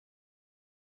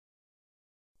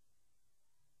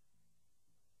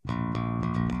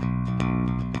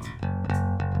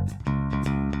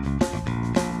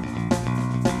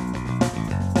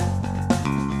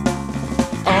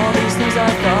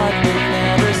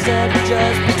instead we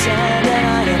just pretend, and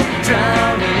I am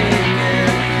drowning in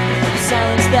the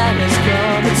silence that has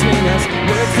come between us.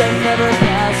 Words that never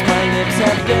pass my lips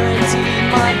have guaranteed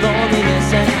my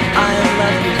loneliness, and I am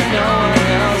left with no one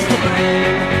else to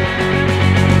blame.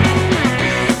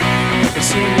 But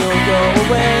soon you'll go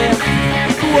away.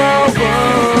 Whoa,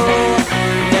 whoa.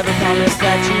 Never promised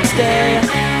that you'd stay.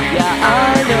 Yeah,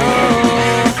 I know.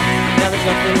 Now there's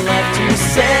nothing left to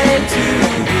say to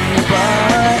you,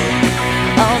 but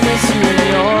I'll miss you when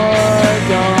you're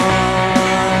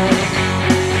gone.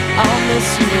 I'll miss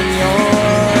you when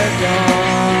you're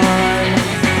gone.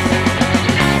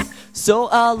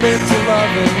 So I'll live to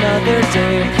love another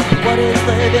day. What is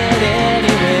living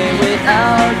anyway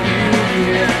without you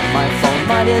here? My phone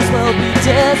might as well be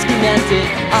disconnected.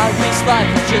 I wish life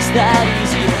was just that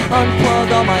easy.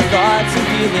 Unplug all my thoughts and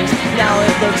feelings. Now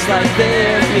it looks like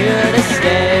they're here to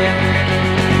stay.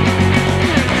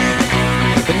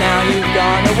 But now you've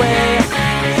gone away.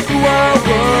 Whoa,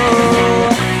 whoa.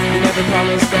 You never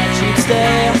promised that you'd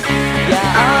stay. Yeah,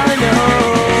 I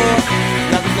know.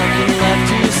 Now there's nothing left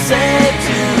to say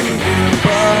to you,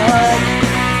 but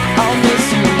I'll miss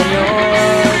you when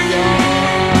you're gone.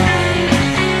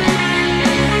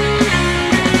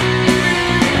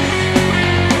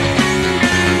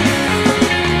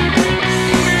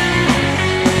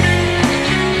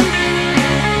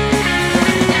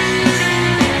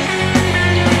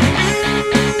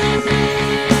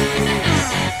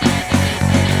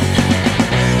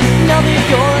 Now that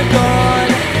you're gone,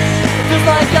 it feels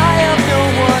like I have no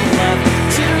one left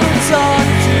to talk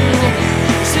to,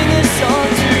 sing a song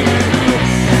to.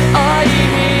 I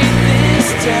hate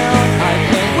this town, I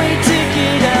can't wait to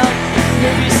get out.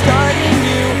 Maybe starting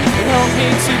new will help me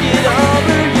to get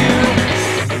over you.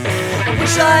 I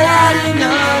wish I had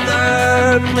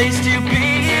another place to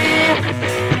be.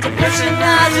 Depression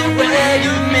has a way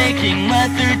of making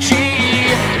lethargy.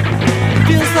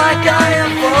 Feels like I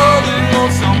am falling,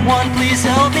 will someone please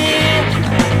help me?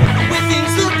 When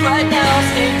things look right now